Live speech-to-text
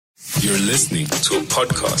You're listening to a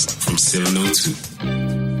podcast from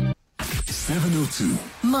 702. 702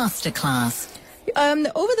 Masterclass.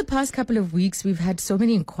 Over the past couple of weeks, we've had so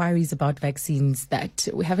many inquiries about vaccines that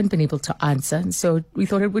we haven't been able to answer. And so we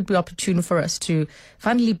thought it would be opportune for us to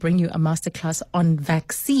finally bring you a masterclass on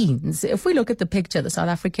vaccines. If we look at the picture, the South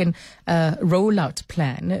African rollout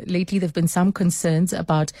plan, lately there have been some concerns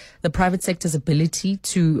about the private sector's ability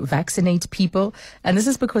to vaccinate people. And this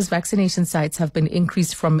is because vaccination sites have been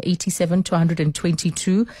increased from 87 to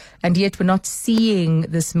 122. And yet we're not seeing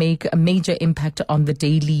this make a major impact on the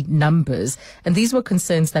daily numbers. And these were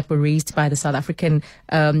concerns that were raised by the South African,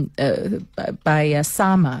 by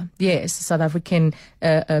SAMA, yes, South African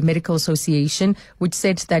Medical Association, which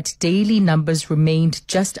said that daily numbers remained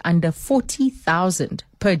just under 40,000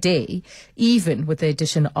 per day, even with the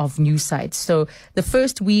addition of new sites. So the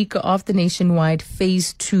first week of the nationwide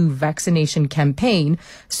phase 2 vaccination campaign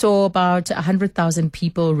saw about 100,000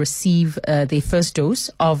 people receive their first dose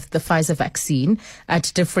of the Pfizer vaccine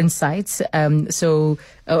at different sites.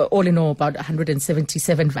 All in all, about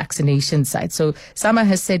 177 vaccination sites. So SAMA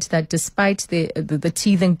has said that despite the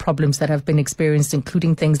teething problems that have been experienced,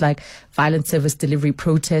 including things like violent service delivery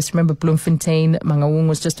protests. Remember, Bloemfontein, Mangaung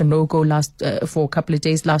was just a no-go for a couple of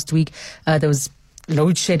days last week. There was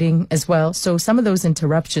load shedding as well. So some of those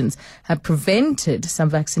interruptions have prevented some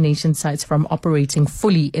vaccination sites from operating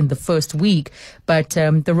fully in the first week. But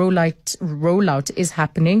the rollout is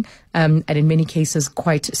happening, and in many cases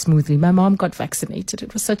quite smoothly. My mom got vaccinated.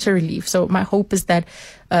 It was such a relief. So my hope is that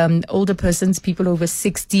older persons, people over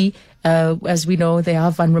 60, as we know, they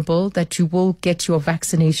are vulnerable, that you will get your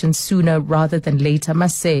vaccination sooner rather than later. I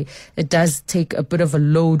must say, it does take a bit of a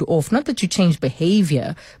load off. Not that you change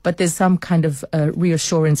behavior, but there's some kind of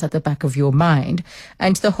reassurance at the back of your mind.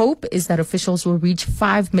 And the hope is that officials will reach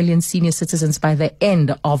 5 million senior citizens by the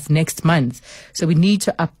end of next month. So we need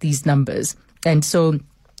to up these numbers. And so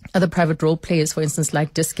other private role players, for instance,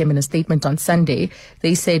 like Dis-Chem, in a statement on Sunday,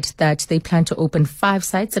 they said that they plan to open 5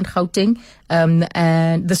 sites in Gauteng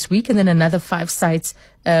and this week, and then another 5 sites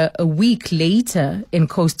a week later in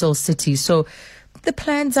coastal cities. So the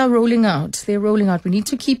plans are rolling out. They're rolling out. We need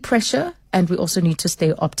to keep pressure, and we also need to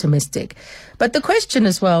stay optimistic. But the question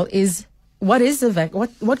as well is, what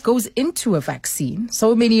goes into a vaccine?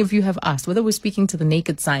 So many of you have asked, whether we're speaking to the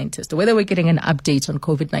naked scientist or whether we're getting an update on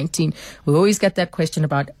COVID-19. We always get that question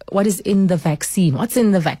about what is in the vaccine? What's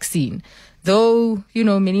in the vaccine? Though,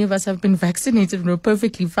 many of us have been vaccinated and we're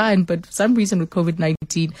perfectly fine, but for some reason with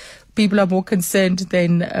COVID-19, people are more concerned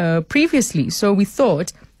than previously. So we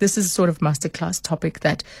thought this is a sort of masterclass topic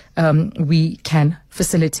that we can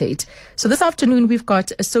facilitate. So this afternoon, we've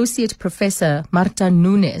got Associate Professor Marta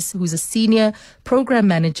Nunes, who's a Senior Program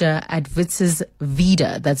Manager at WITS's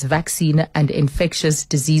VIDA, that's Vaccine and Infectious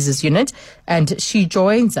Diseases Unit. And she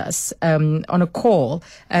joins us on a call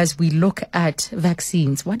as we look at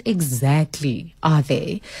vaccines. What exactly are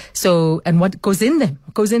they? So, and what goes in them?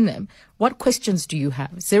 What questions do you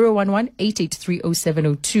have?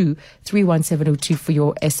 011-883-0702, 31702 for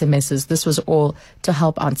your SMSs. This was all to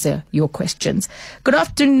help answer your questions. Good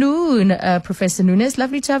afternoon, Professor Nunes.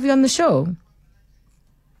 Lovely to have you on the show.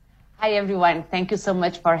 Hi, everyone. Thank you so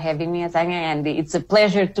much for having me, Azania, and it's a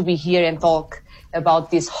pleasure to be here and talk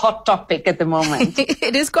about this hot topic at the moment.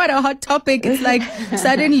 It is quite a hot topic. It's like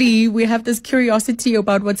suddenly we have this curiosity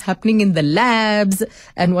about what's happening in the labs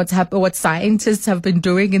and what scientists have been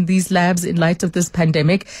doing in these labs in light of this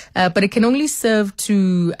pandemic. But it can only serve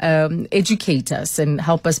to educate us and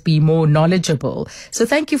help us be more knowledgeable. So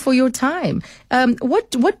thank you for your time.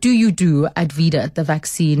 What do you do at VIDA, the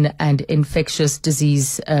Vaccine and Infectious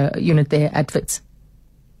Disease Unit there at WITS?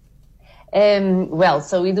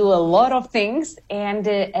 So we do a lot of things, and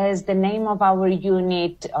as the name of our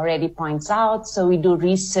unit already points out, so we do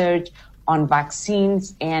research on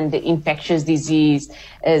vaccines and infectious disease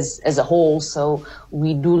as a whole. So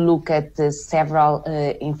we do look at several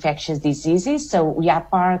infectious diseases. So we are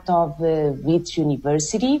part of WITS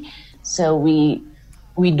University. So we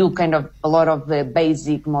do kind of a lot of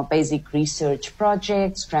more basic research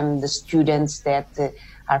projects from the students that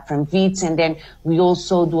are from WITS, and then we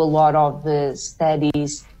also do a lot of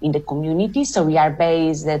studies in the community. So we are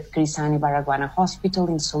based at Chris Hani Baragwana Hospital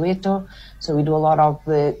in Soweto. So we do a lot of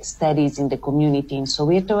studies in the community in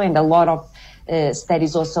Soweto, and a lot of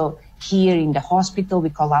studies also here in the hospital.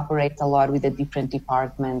 We collaborate a lot with the different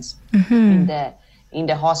departments in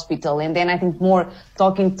the hospital. And then I think more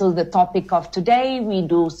talking to the topic of today, we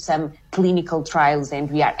do some clinical trials, and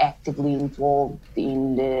we are actively involved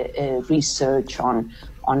in the research on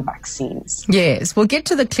on vaccines. Yes, we'll get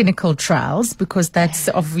to the clinical trials because that's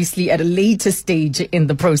obviously at a later stage in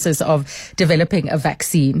the process of developing a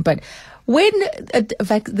vaccine. But when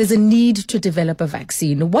there's a need to develop a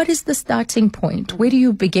vaccine, what is the starting point? Where do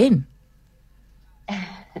you begin?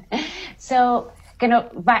 So,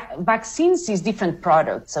 vaccines is different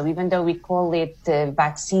products. So even though we call it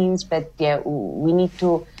vaccines, but we need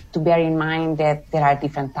to bear in mind that there are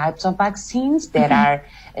different types of vaccines. There are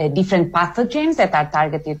different pathogens that are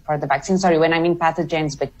targeted for the vaccine. Sorry, when I mean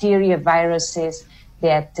pathogens, bacteria, viruses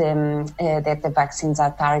that the vaccines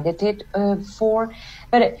are targeted for.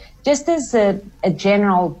 But just as a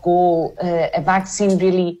general goal, a vaccine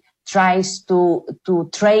really tries to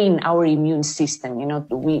train our immune system.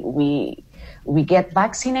 We get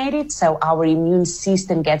vaccinated, so our immune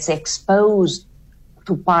system gets exposed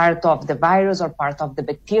to part of the virus or part of the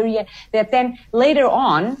bacteria that then later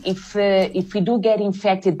on, if we do get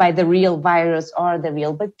infected by the real virus or the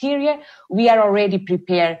real bacteria, we are already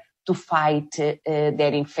prepared to fight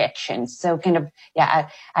that infection. So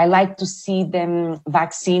I like to see them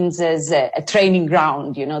vaccines as a training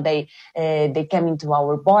ground. They come into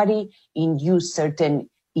our body, induce certain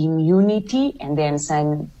immunity and then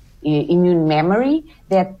some immune memory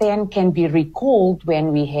that then can be recalled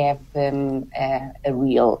when we have a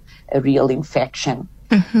real infection.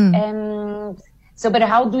 Mm-hmm. But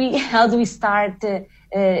how do we start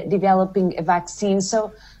developing a vaccine?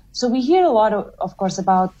 So we hear a lot of course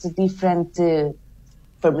about the different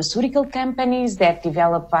pharmaceutical companies that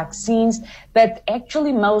develop vaccines, but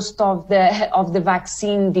actually most of the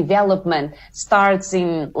vaccine development starts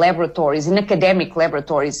in laboratories, in academic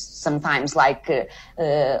laboratories, sometimes like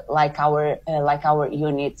our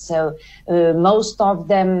unit. So most of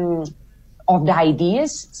them. Of the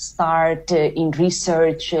ideas start in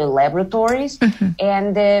research laboratories, mm-hmm.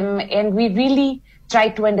 and we really try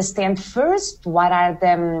to understand first what are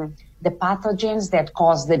the pathogens that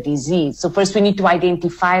cause the disease. So first we need to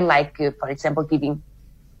identify, for example, giving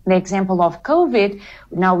the example of COVID.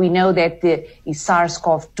 Now we know that is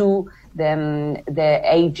SARS-CoV-2 the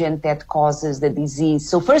agent that causes the disease.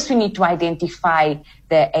 So first we need to identify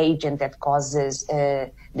the agent that causes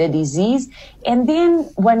the disease. And then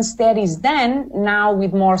once that is done, now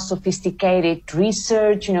with more sophisticated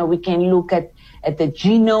research, we can look at the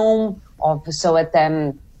genome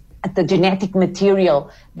at the genetic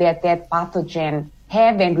material that pathogen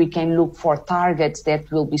have, and we can look for targets that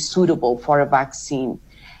will be suitable for a vaccine.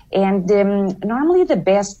 And normally the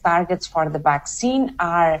best targets for the vaccine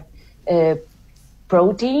are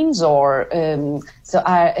proteins or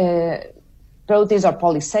proteins or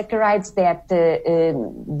polysaccharides that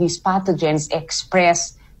these pathogens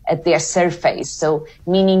express at their surface. So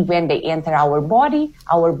meaning when they enter our body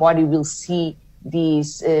will see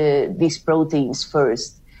these proteins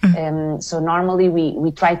first. So normally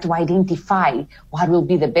we try to identify what will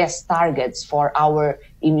be the best targets for our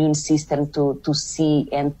immune system to see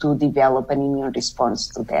and to develop an immune response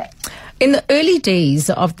to that. In the early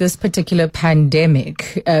days of this particular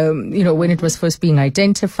pandemic, when it was first being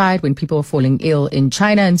identified, when people were falling ill in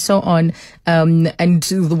China and so on, and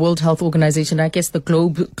the World Health Organization, I guess the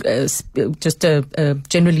globe,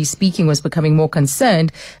 generally speaking, was becoming more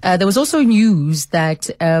concerned. There was also news that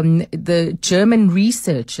the German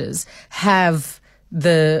researchers have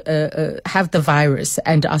the virus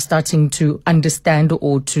and are starting to understand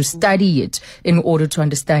or to study it in order to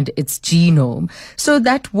understand its genome. So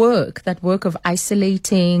that work of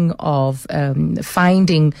isolating, of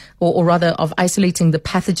finding, or rather of isolating the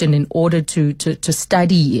pathogen in order to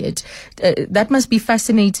study it, that must be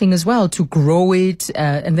fascinating as well, to grow it,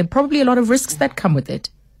 and then probably a lot of risks that come with it.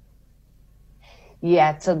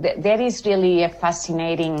 Yeah, so that is really a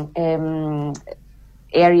fascinating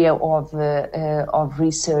area of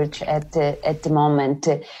research at the moment.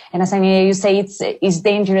 And as you say, it's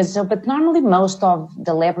dangerous. So, but normally most of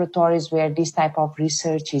the laboratories where this type of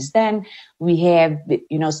research is done, we have,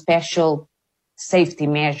 special safety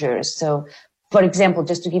measures. So, for example,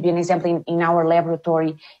 just to give you an example, in our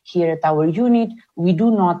laboratory here at our unit, we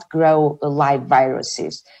do not grow live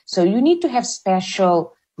viruses. So you need to have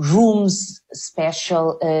special rooms,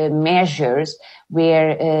 special measures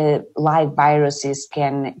where live viruses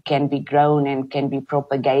can be grown and can be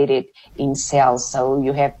propagated in cells. So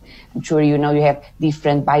you have, I'm sure you have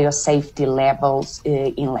different biosafety levels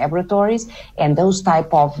in laboratories, and those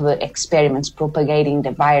type of experiments propagating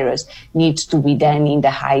the virus needs to be done in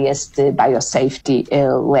the highest biosafety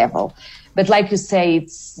level. But like you say,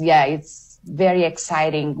 it's very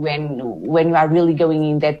exciting when you are really going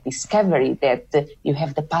in that discovery that you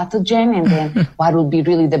have the pathogen, and then what will be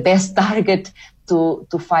really the best target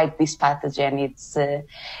to fight this pathogen. It's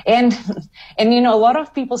and a lot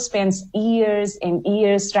of people spend years and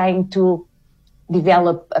years trying to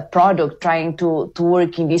develop a product, trying to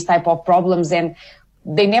work in these type of problems, and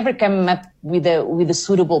they never come up with a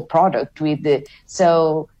suitable product.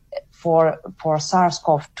 So for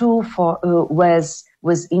SARS-CoV-2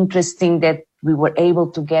 was interesting that we were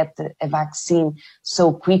able to get a vaccine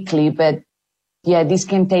so quickly, but yeah, this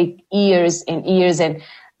can take years and years, and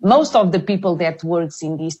most of the people that works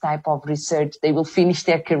in this type of research, they will finish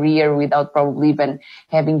their career without probably even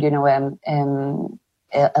having,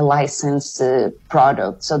 a licensed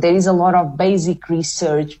product. So there is a lot of basic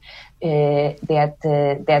research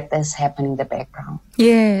that has happened in the background.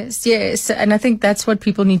 Yes, and I think that's what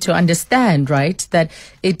people need to understand, right? That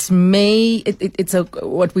it's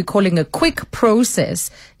what we're calling a quick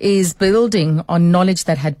process is building on knowledge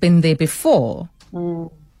that had been there before.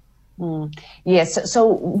 Yes. So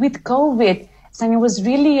with COVID, Sanya, was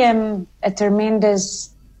really a tremendous.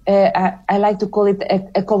 I like to call it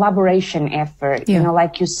a collaboration effort. Yeah.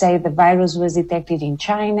 Like you say, the virus was detected in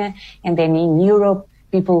China, and then in Europe,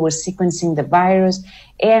 people were sequencing the virus,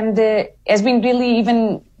 and has been really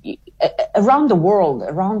even around the world,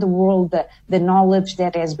 the knowledge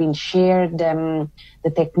that has been shared, the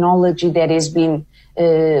technology that has been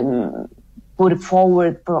put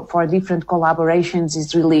forward for different collaborations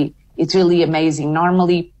is really amazing.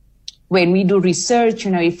 Normally, when we do research,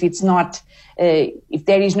 if it's not if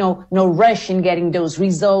there is no rush in getting those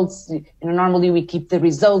results, normally we keep the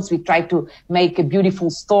results. We try to make a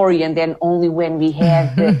beautiful story, and then only when we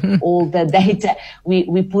have all the data,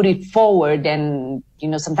 we put it forward. And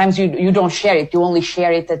sometimes you don't share it. You only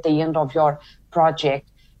share it at the end of your project.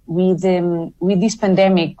 With this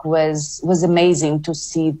pandemic was amazing to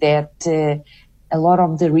see that a lot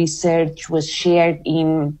of the research was shared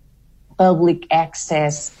in public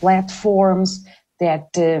access platforms that.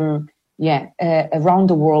 Around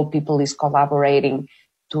the world, people is collaborating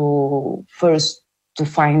to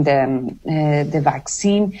find the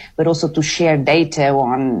vaccine, but also to share data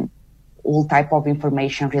on all type of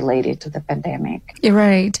information related to the pandemic. You're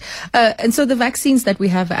right. And so the vaccines that we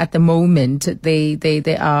have at the moment,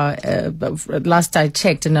 they are, last I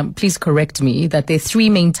checked, and please correct me, that there are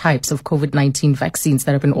 3 main types of COVID-19 vaccines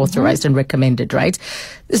that have been authorized and recommended, right?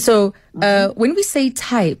 So when we say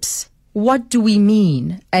types, what do we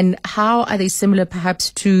mean, and how are they similar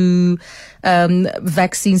perhaps to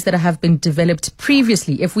vaccines that have been developed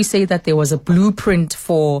previously? If we say that there was a blueprint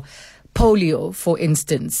for polio, for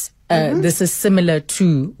instance, this is similar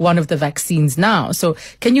to one of the vaccines now. So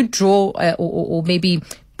can you draw or maybe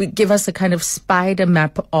give us a kind of spider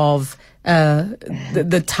map of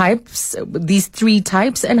the types, these 3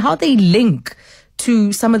 types, and how they link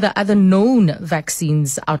to some of the other known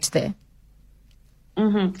vaccines out there?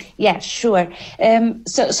 Yeah, sure.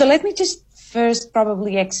 So let me just first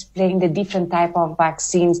probably explain the different type of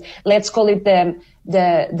vaccines. Let's call it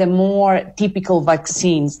the more typical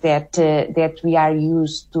vaccines that we are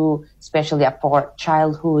used to, especially for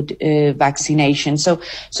childhood vaccination. So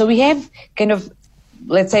we have kind of,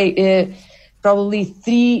 let's say, probably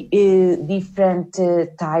 3 different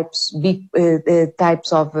types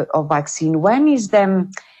of vaccine. One is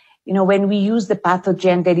when we use the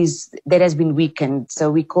pathogen that has been weakened,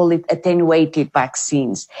 so we call it attenuated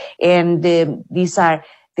vaccines, and these are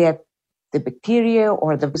the bacteria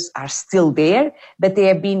or the virus are still there, but they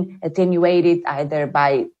have been attenuated either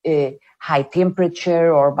by high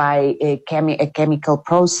temperature or by a chemical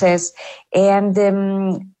process, and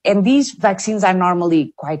these vaccines are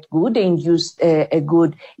normally quite good. They induce a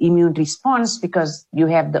good immune response because you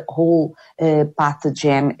have the whole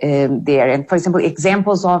pathogen there. And for example,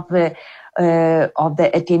 examples of the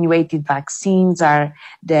attenuated vaccines are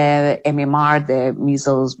the MMR, the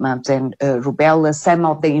measles, mumps, and rubella, some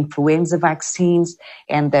of the influenza vaccines,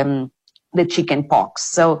 and the chicken pox.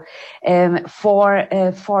 So for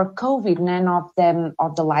COVID, none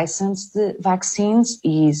of the licensed vaccines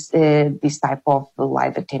is this type of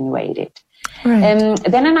live attenuated. Right.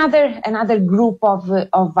 Then another group of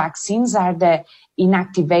vaccines are the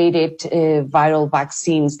inactivated viral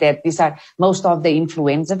vaccines. That these are most of the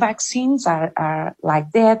influenza vaccines are like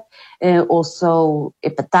that. Also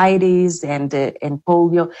hepatitis and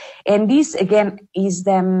polio. And this again is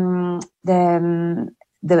the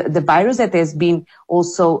virus that has been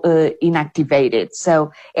also inactivated.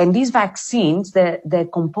 So, and these vaccines, the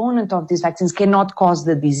component of these vaccines cannot cause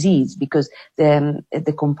the disease because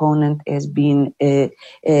the component has been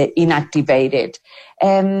inactivated.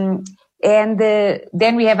 And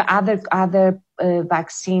then we have other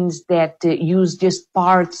vaccines that use just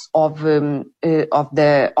parts of the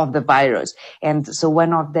virus. And so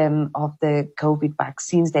one of them, of the COVID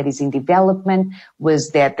vaccines that is in development,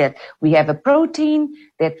 was that we have a protein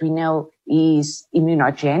that we know is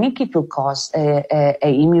immunogenic. It will cause a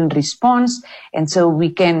immune response. And so we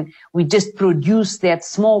just produce that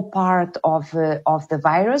small part of the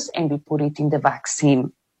virus and we put it in the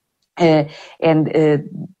vaccine.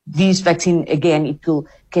 This vaccine, again,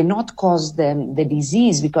 cannot cause the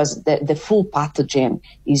disease because the full pathogen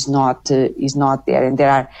is not there. And there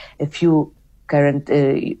are a few current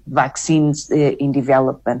vaccines in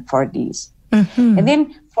development for this. Mm-hmm. And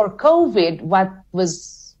then for COVID, what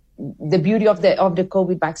was the beauty of the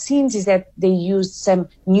COVID vaccines is that they used some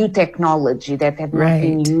new technology that had not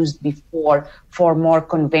been used before for more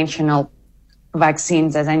conventional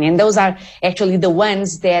vaccines, and those are actually the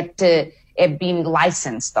ones that have been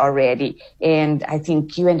licensed already. And I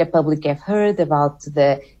think you and the public have heard about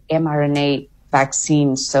the mRNA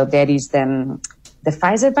vaccines. So that is the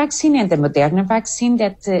Pfizer vaccine and the Moderna vaccine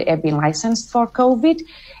that have been licensed for COVID.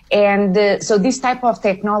 And so this type of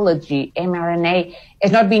technology, mRNA,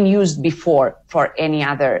 has not been used before for any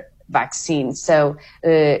other vaccine. So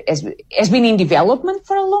has been in development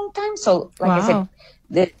for a long time. So like I said,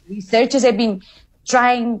 the researchers have been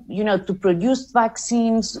trying, to produce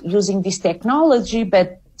vaccines using this technology,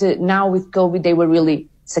 but now with COVID, they were really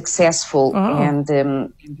successful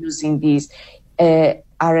and using these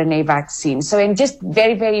RNA vaccine. So, and just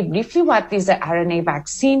very, very briefly, what is the RNA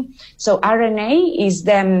vaccine? So RNA is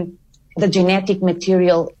the genetic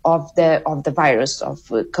material of the virus of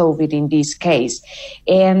COVID in this case.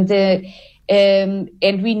 And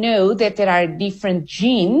we know that there are different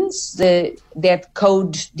genes that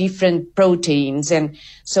code different proteins. And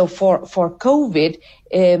so for COVID,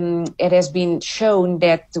 it has been shown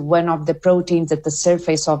that one of the proteins at the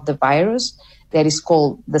surface of the virus that is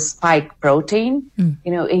called the spike protein,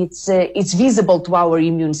 it's visible to our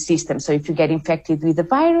immune system. So if you get infected with the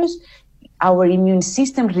virus, our immune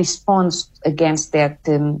system responds against that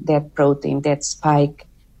protein, that spike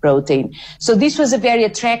protein. So this was a very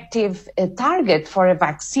attractive target for a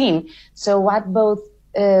vaccine. So what both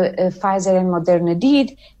Pfizer and Moderna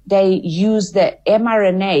did, they used the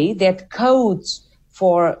mRNA that codes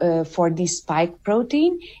for this spike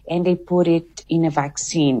protein, and they put it in a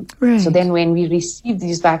vaccine. Right. So then when we receive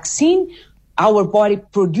this vaccine, our body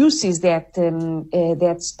produces that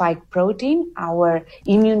spike protein. Our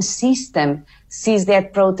immune system sees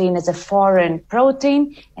that protein as a foreign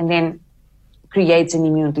protein and then creates an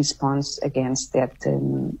immune response against that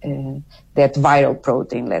viral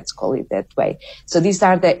protein, let's call it that way. So these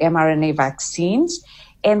are the mRNA vaccines.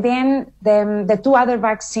 And then the two other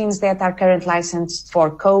vaccines that are currently licensed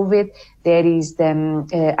for COVID, there is the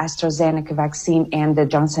AstraZeneca vaccine and the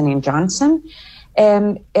Johnson & Johnson.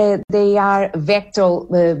 They are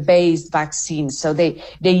vector-based vaccines. So they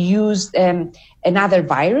use another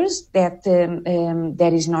virus that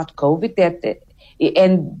is not COVID,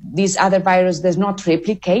 and this other virus does not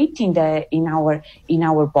replicate in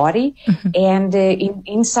our body. Mm-hmm. And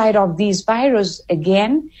inside of this virus,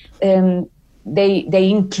 again, they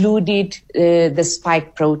included the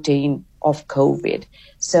spike protein of COVID.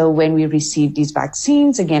 So when we receive these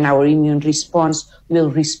vaccines, again, our immune response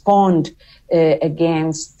will respond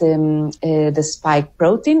against the spike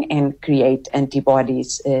protein and create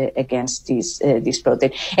antibodies against this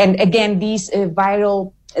protein. And again, these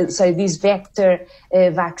these vector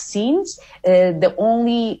vaccines, the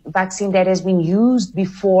only vaccine that has been used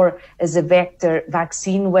before as a vector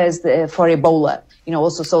vaccine was for Ebola.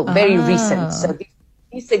 Also, so very recent. So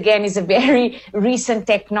this again is a very recent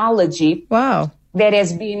technology. Wow. That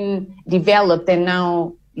has been developed, and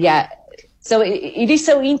now, so it is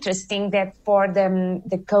so interesting that for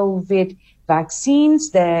the COVID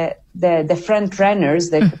vaccines, the front runners,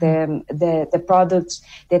 the products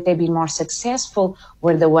that have been more successful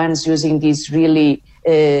were the ones using these really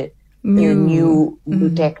new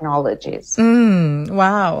technologies.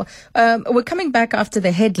 Wow. We're coming back after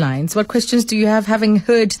the headlines. What questions do you have, having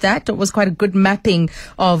heard that? It was quite a good mapping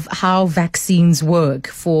of how vaccines work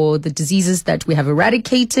for the diseases that we have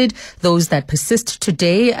eradicated, those that persist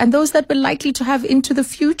today, and those that we're likely to have into the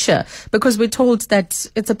future. Because we're told that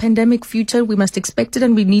it's a pandemic future, we must expect it,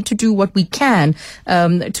 and we need to do what we can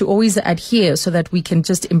to always adhere so that we can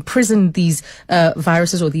just imprison these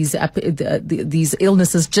viruses or these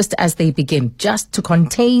illnesses just as as they begin, just to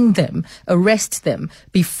contain them, arrest them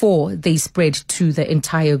before they spread to the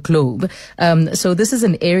entire globe. So this is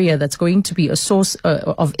an area that's going to be a source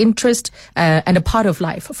of interest and a part of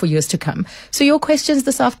life for years to come. So your questions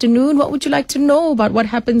this afternoon, what would you like to know about what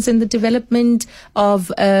happens in the development of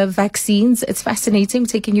vaccines? It's fascinating,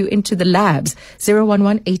 taking you into the labs.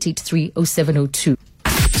 011-883-0702.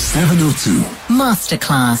 702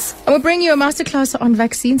 Masterclass. I will bring you a masterclass on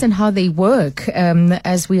vaccines and how they work,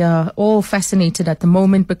 as we are all fascinated at the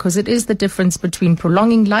moment, because it is the difference between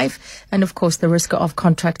prolonging life and, of course, the risk of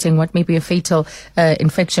contracting what may be a fatal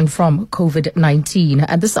infection from COVID-19.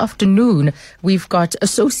 And this afternoon, we've got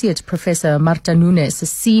Associate Professor Marta Nunes, a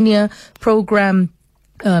senior program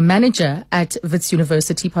manager at Wits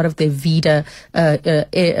University, part of their VIDA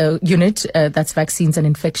unit, that's vaccines and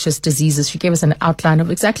infectious diseases. She gave us an outline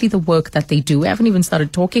of exactly the work that they do. We haven't even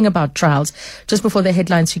started talking about trials. Just before the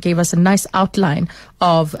headlines, she gave us a nice outline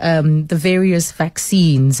of the various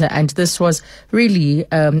vaccines, and this was really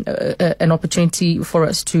an opportunity for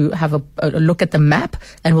us to have a look at the map,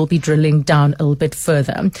 and we'll be drilling down a little bit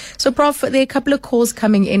further. So, Prof, there are a couple of calls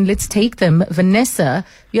coming in. Let's take them. Vanessa,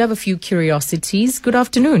 you have a few curiosities. Good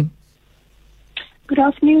afternoon. Good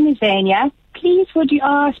afternoon, Azania. Please, would you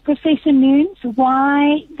ask Professor Nunes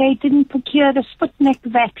why they didn't procure the Sputnik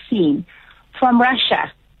vaccine from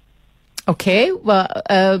Russia? Okay, well,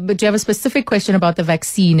 but do you have a specific question about the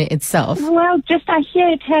vaccine itself? Well, just I hear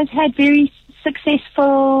it has had very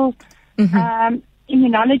successful immunology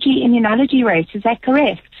rates. Is that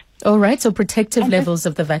correct? All right, so protective levels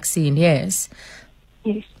of the vaccine, yes.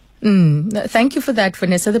 Yes. Thank you for that,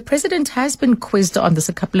 Vanessa. The President has been quizzed on this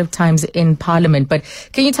a couple of times in Parliament, but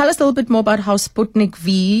can you tell us a little bit more about how Sputnik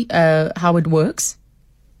V, how it works?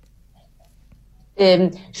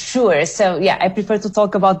 Sure. So, yeah, I prefer to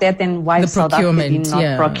talk about that and why the South Africa did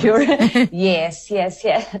not procure. Yes.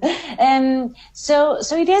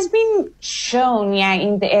 So it has been shown,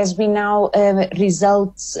 as we now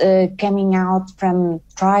results coming out from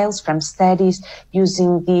trials, from studies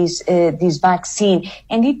using this vaccine,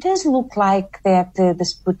 and it does look like that the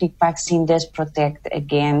Sputnik vaccine does protect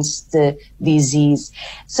against the disease.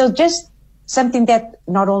 So just something that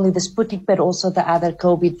not only the Sputnik, but also the other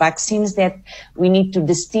COVID vaccines that we need to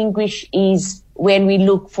distinguish is when we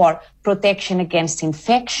look for protection against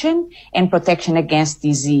infection and protection against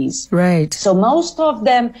disease. Right. So most of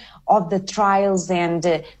them, of the trials and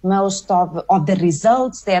most of the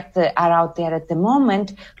results that are out there at the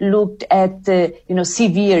moment looked at,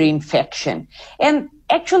 severe infection. And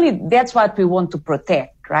actually that's what we want to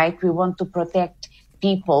protect, right? We want to protect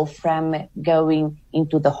people from going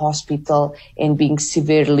into the hospital and being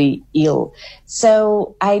severely ill.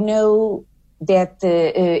 So I know that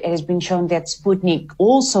it has been shown that Sputnik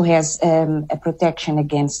also has a protection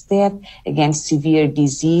against that, against severe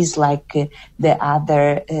disease like the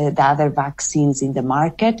other vaccines in the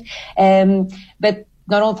market. But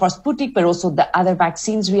not only for Sputnik, but also the other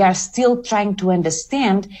vaccines, we are still trying to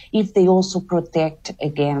understand if they also protect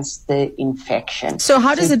against the infection. So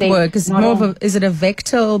how does it work? Is it a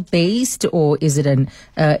vector based, or is it the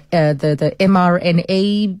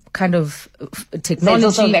mRNA kind of technology?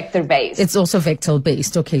 It's also vector based. It's also vector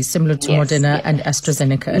based. Okay, similar to Moderna and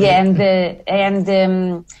AstraZeneca. Yeah,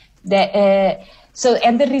 So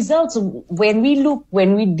the results, when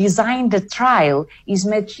we design the trial, is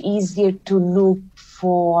much easier to look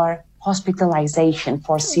for hospitalization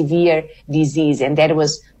for severe disease, and that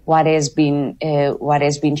was what has been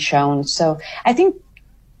shown. So I think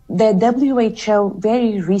the WHO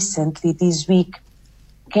very recently this week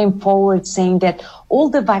came forward saying that all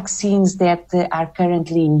the vaccines that are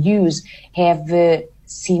currently in use have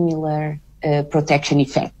similar protection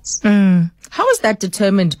effects. How is that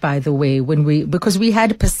determined, by the way, because we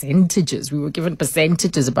had percentages, we were given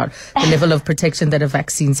percentages about the level of protection that a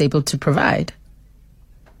vaccine is able to provide?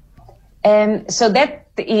 So that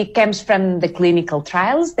it comes from the clinical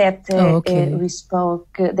trials that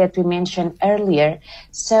we mentioned earlier.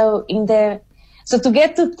 So to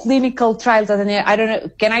get to clinical trials, I don't know,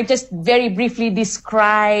 can I just very briefly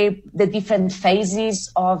describe the different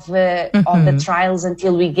phases of the trials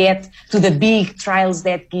until we get to the big trials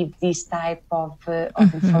that give this type of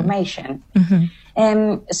information?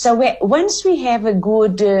 So once we have a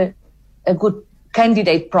good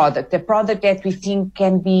candidate product, a product that we think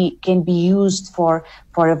can be used for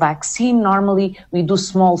a vaccine, normally we do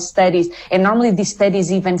small studies, and normally these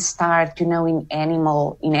studies even start, in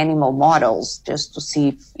animal models, just to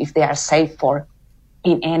see if they are safe for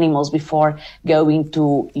in animals before going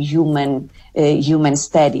to human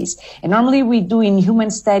studies. And normally we do in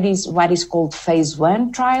human studies what is called phase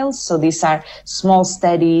 1 trials. So these are small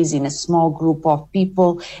studies in a small group of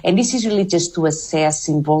people. And this is really just to assess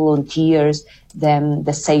in volunteers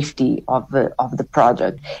the safety of the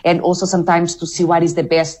product. And also sometimes to see what is the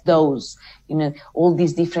best dose. You know, all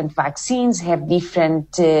these different vaccines have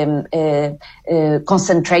different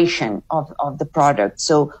concentration of the product.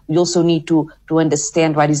 So we also need to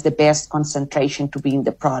understand what is the best concentration to be in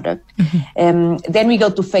the product. Mm-hmm. Then we go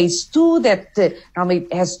to phase 2 that normally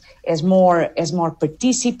has more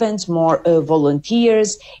participants, more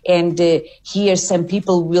volunteers, and here some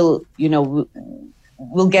people will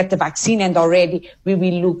get the vaccine, and already we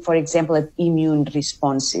will look, for example, at immune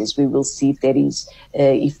responses. We will see if there is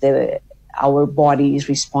our body is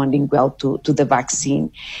responding well to the vaccine.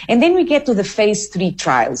 And then we get to the phase 3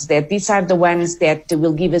 trials, that these are the ones that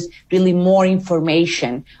will give us really more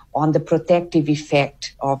information on the protective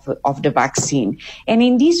effect of the vaccine. And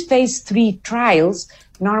in these phase 3 trials,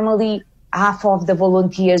 normally half of the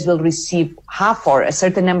volunteers will receive, or a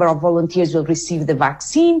certain number of volunteers will receive the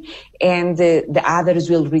vaccine, and the others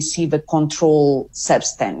will receive a control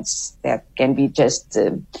substance that can be just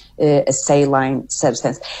a saline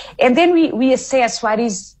substance. And then we assess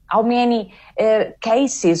how many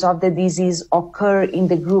cases of the disease occur in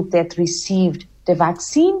the group that received the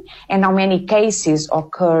vaccine, and how many cases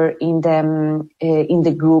occur in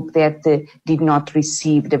the group that did not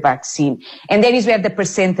receive the vaccine. And that is where the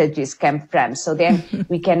percentages come from. So then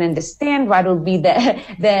we can understand what will be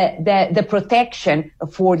the protection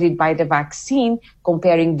afforded by the vaccine,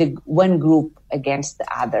 comparing the one group against the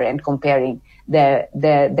other, and comparing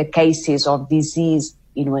the cases of disease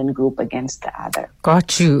in one group against the other.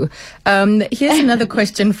 Got you. Here's another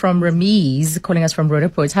question from Ramiz, calling us from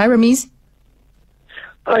Roodepoort. Hi, Ramiz.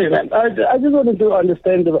 Hi, man. I just wanted to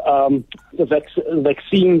understand the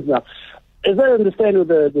vaccines now. As I understand what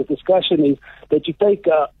the discussion is, that you take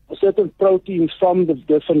certain proteins from the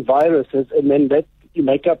different viruses, and then that you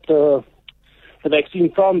make up the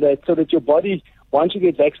vaccine from that, so that your body, once you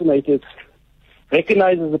get vaccinated,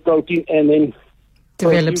 recognizes the protein and then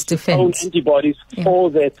develops defense antibodies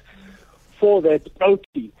for that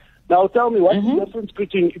protein. Now, tell me, what's the difference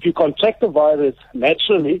between if you contract the virus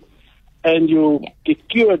naturally and you get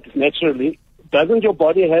cured naturally? Doesn't your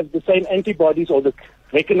body have the same antibodies, or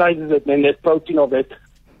recognizes it then that protein of that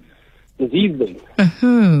disease then?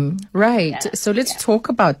 Mm-hmm. Right. Yeah. So let's talk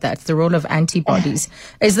about that, the role of antibodies.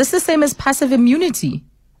 Is this the same as passive immunity?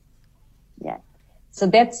 Yeah. So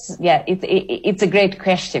it's a great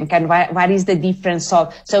question. What is the difference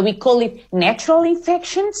so we call it natural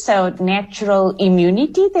infection, so natural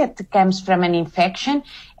immunity that comes from an infection,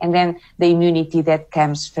 and then the immunity that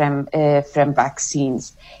comes from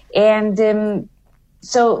vaccines. And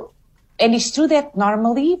and it's true that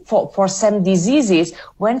normally for some diseases,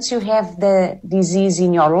 once you have the disease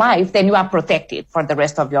in your life, then you are protected for the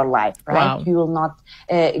rest of your life, right? Wow. You will not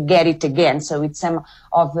get it again. So it's some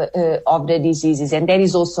of the diseases, and that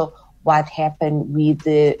is also what happened with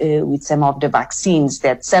some of the vaccines.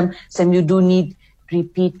 That some you do need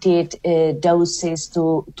repeated doses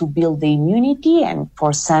to build the immunity, and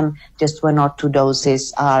for some, just 1 or 2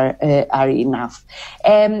 doses are enough.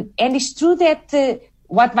 And it's true that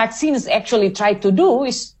what vaccines actually try to do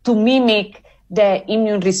is to mimic the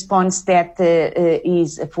immune response that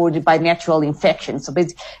is afforded by natural infection. So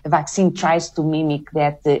basically, the vaccine tries to mimic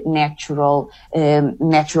that natural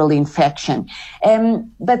infection.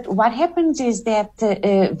 But what happens is that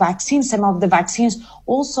some of the vaccines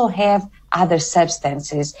also have other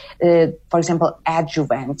substances, for example,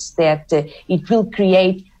 adjuvants, that it will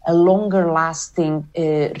create a longer lasting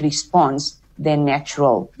response than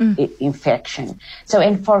natural infection. So,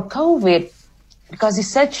 and for COVID, because it's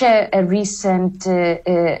such a recent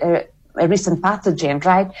pathogen,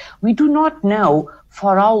 right? We do not know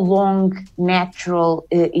for how long natural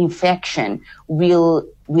infection will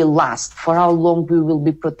last, for how long we will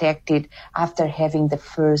be protected after having the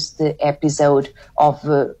first episode of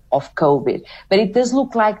COVID. But it does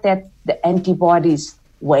look like that the antibodies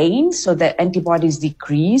wane, so the antibodies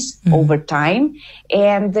decrease over time,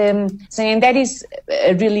 and that is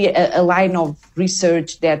really a line of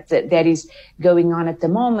research that is going on at the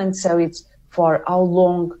moment. So it's for how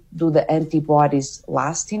long do the antibodies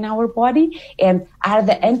last in our body, and are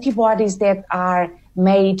the antibodies that are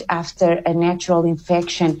made after a natural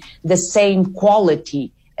infection the same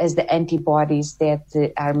quality as the antibodies that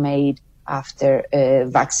are made after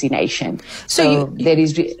vaccination. So there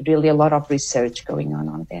is really a lot of research going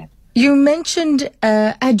on that. You mentioned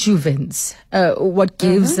adjuvants, what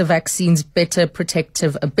gives the vaccines better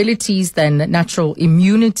protective abilities than natural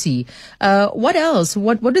immunity. What else?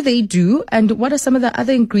 What do they do? And what are some of the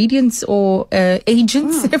other ingredients or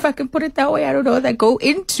agents, if I can put it that way, I don't know, that go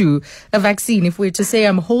into a vaccine? If we're to say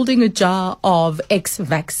I'm holding a jar of X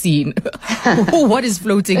vaccine, what is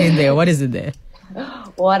floating in there? What is in there?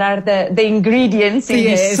 What are the ingredients in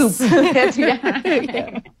this soup?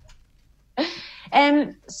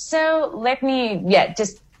 So let me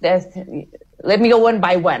go one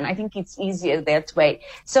by one. I think it's easier that way.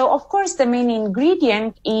 So of course the main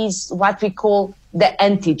ingredient is what we call the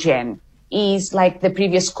antigen. Is like the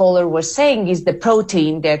previous caller was saying, is the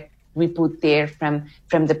protein that we put there from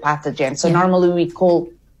the pathogen. So normally we call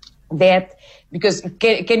that, because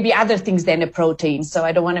it can be other things than a protein. So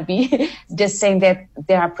I don't want to be just saying that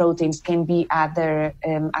there are proteins, can be other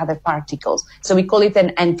particles. So we call it an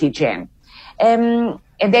antigen. And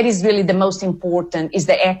that is really the most important, is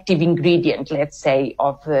the active ingredient, let's say,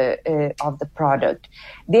 of the product.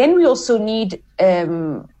 Then we also need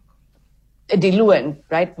a diluent,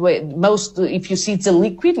 right? If you see it's a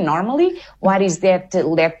liquid normally, what is that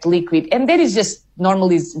liquid? And that is just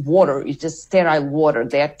normally is water. It's just sterile water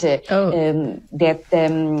that the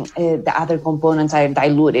other components are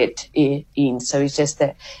diluted in. So it's just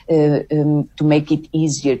to make it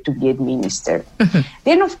easier to be administered.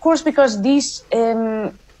 Then, of course, because these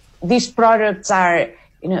products are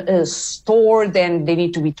stored and they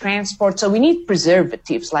need to be transported. So we need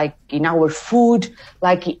preservatives, like in our food,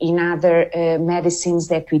 like in other medicines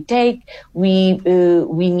that we take. We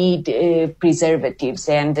need preservatives,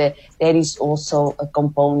 and that is also a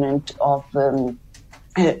component of the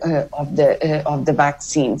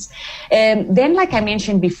vaccines. Then, like I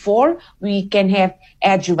mentioned before, we can have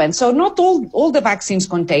adjuvants. So not all the vaccines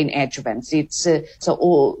contain adjuvants. It's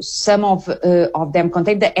some of them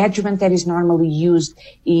contain. The adjuvant that is normally used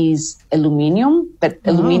is aluminium, but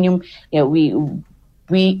aluminium, we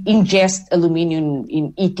ingest aluminium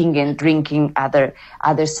in eating and drinking other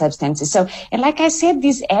substances. So, and like I said,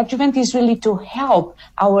 this adjuvant is really to help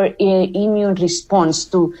our immune response,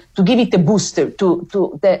 to give it a booster.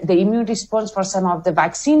 The immune response for some of the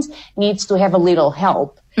vaccines needs to have a little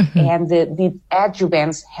help. And the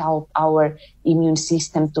adjuvants help our immune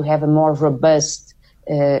system to have a more robust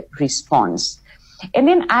response. And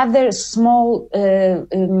then other smaller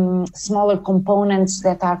components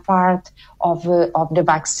that are part of the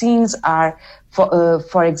vaccines are,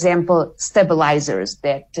 for example, stabilizers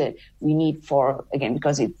that we need for, again,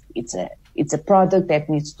 because it's a product that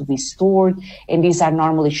needs to be stored, and these are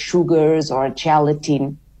normally sugars or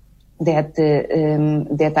gelatin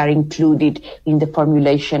that are included in the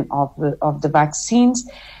formulation of the vaccines.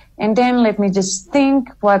 And then let me just think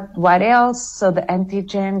what else. So the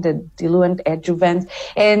antigen, the diluent, adjuvant,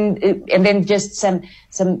 and then just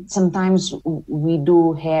sometimes we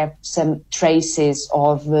do have some traces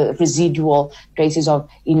of residual traces of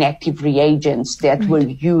inactive reagents that were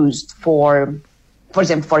used for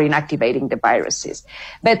example, for inactivating the viruses.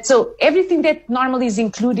 But so everything that normally is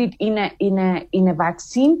included in a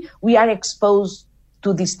vaccine, we are exposed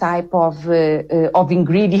to this type of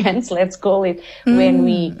ingredients, let's call it, when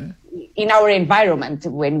we, in our environment,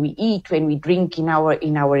 when we eat, when we drink in our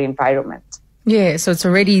environment. Yeah, so it's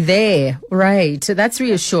already there. Right. So that's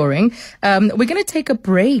reassuring. We're going to take a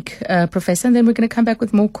break, Professor, and then we're going to come back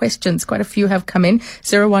with more questions. Quite a few have come in.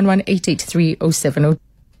 011-883-0702.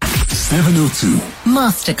 702.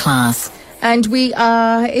 Masterclass. And we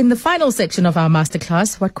are in the final section of our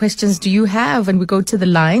masterclass. What questions do you have? And we go to the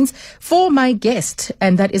lines for my guest,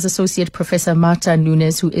 and that is Associate Professor Marta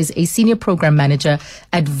Nunes, who is a Senior Program Manager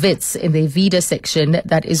at WITS in the VIDA section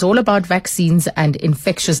that is all about vaccines and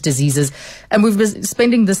infectious diseases. And we've been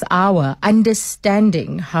spending this hour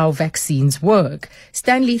understanding how vaccines work.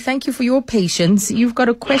 Stanley, thank you for your patience. You've got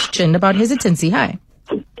a question about hesitancy. Hi.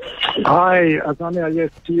 Hi, Azania, yes,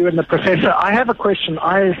 to you and the professor. I have a question.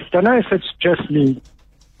 I don't know if it's just me,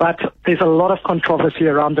 but there's a lot of controversy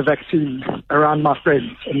around the vaccine, around my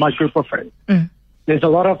friends and my group of friends. There's a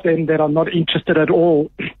lot of them that are not interested at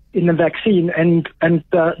all in the vaccine, and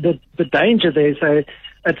the danger there is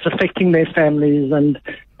it's affecting their families and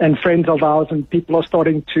friends of ours, and people are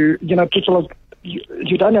starting to, you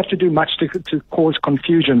don't have to do much to cause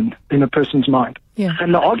confusion in a person's mind. Yeah.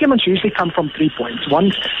 And the arguments usually come from 3 points.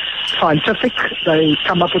 One, scientific. They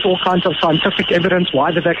come up with all kinds of scientific evidence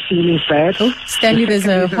why the vaccine is bad. Oh, Stanley, there's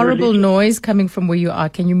a horrible noise coming from where you are.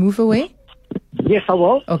 Can you move away? Yes, I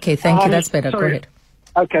will. Okay, thank you. That's better. Sorry. Go ahead.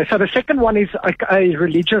 Okay, so the second one is a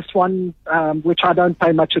religious one, which I don't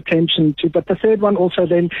pay much attention to. But the third one also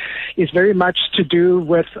then is very much to do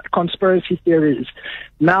with conspiracy theories.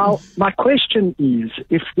 Now, my question is,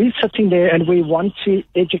 if we're sitting there and we want to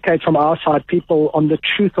educate from our side people on the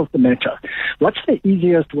truth of the matter, what's the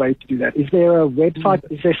easiest way to do that? Is there a website?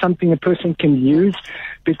 Is there something a person can use?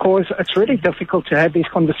 Because it's really difficult to have these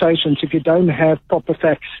conversations if you don't have proper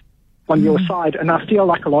facts on your side, and I feel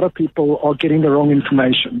like a lot of people are getting the wrong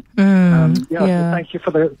information. So thank you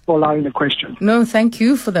for allowing the question. No, thank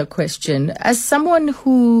you for that question. As someone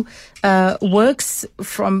who works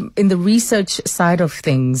in the research side of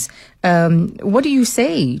things, what do you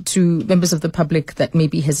say to members of the public that may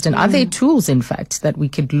be hesitant? Are there tools, in fact, that we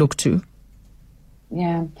could look to?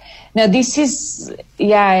 Yeah. Now, this is,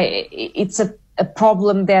 it's a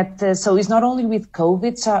problem that, so it's not only with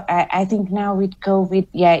COVID. So I think now with COVID,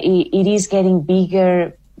 it is getting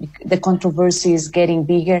bigger. The controversy is getting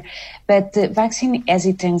bigger, but vaccine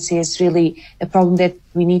hesitancy is really a problem that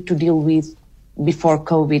we need to deal with before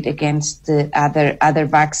COVID against other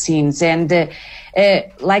vaccines. And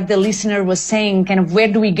like the listener was saying, kind of where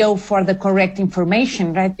do we go for the correct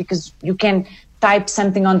information, right? Because you can type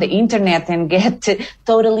something on the internet and get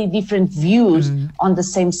totally different views on the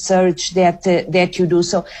same search that you do.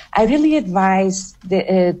 So I really advise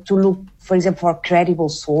to look, for example, for credible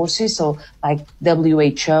sources, so like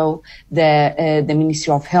WHO, the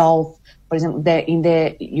Ministry of Health. For example, in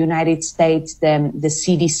the United States, the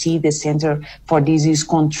CDC, the Center for Disease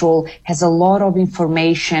Control, has a lot of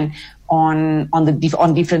information on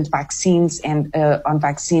different vaccines and on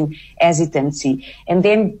vaccine hesitancy. And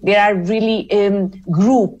then there are really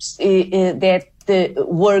groups that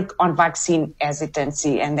work on vaccine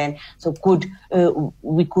hesitancy, and then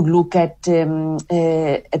we could look at their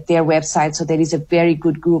website. So there is a very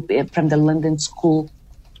good group from the London School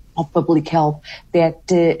of Public Health that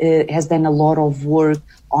has done a lot of work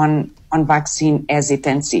on vaccine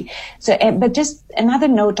hesitancy. So, but just another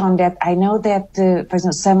note on that, I know that, for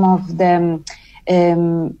example, some of the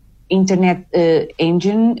internet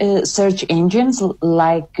search engines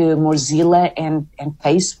like Mozilla and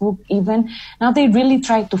Facebook even, now they really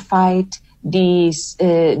try to fight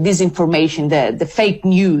disinformation, the fake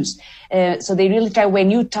news. So they really try,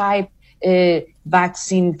 when you type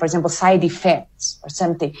vaccine, for example, side effects or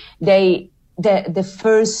something, the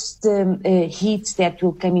first hits that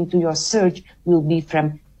will come into your search will be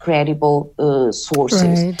from credible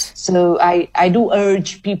sources. Right. So I do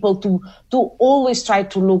urge people to always try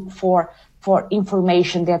to look for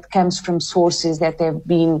information that comes from sources that have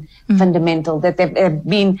been fundamental, that have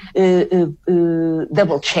been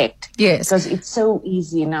double checked. Yes. Because it's so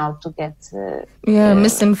easy now to get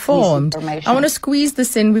misinformed. I want to squeeze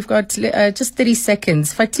this in. We've got just 30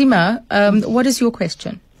 seconds. Fatima, what is your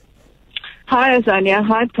question? Hi, Azania.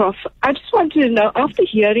 Hi, Prof. I just wanted to know, after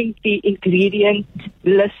hearing the ingredient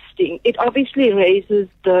listing, it obviously raises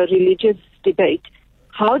the religious debate.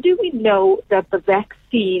 How do we know that the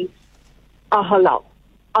vaccines are halal?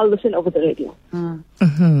 I'll listen over the radio.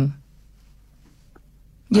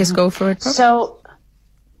 Yes, go for it, Prof.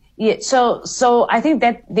 So I think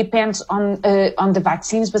that depends on the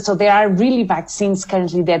vaccines, but so there are really vaccines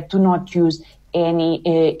currently that do not use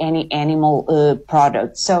any animal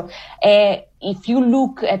products. So if you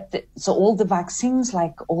look at all the vaccines,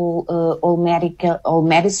 like all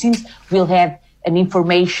medicines, will have an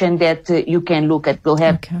information that you can look at. Will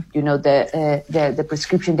have the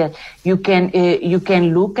prescription that you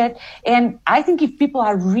can look at. And I think if people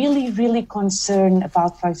are really concerned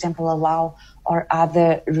about, for example, halal or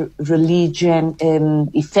other religion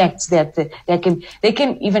effects, that they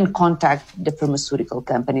can even contact the pharmaceutical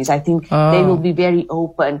companies. I think they will be very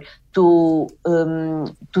open to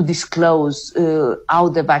disclose how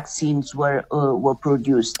the vaccines were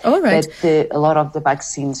produced. All right. But a lot of the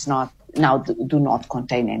vaccines do not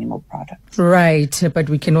contain animal products. Right, but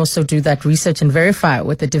we can also do that research and verify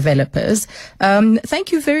with the developers.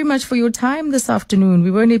 Thank you very much for your time this afternoon.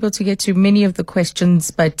 We weren't able to get to many of the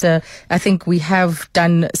questions, but I think we have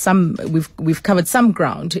done we've covered some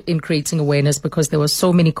ground in creating awareness, because there were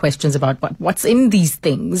so many questions about what's in these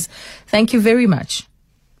things. Thank you very much.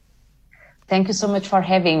 Thank you so much for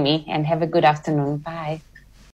having me, and have a good afternoon. Bye.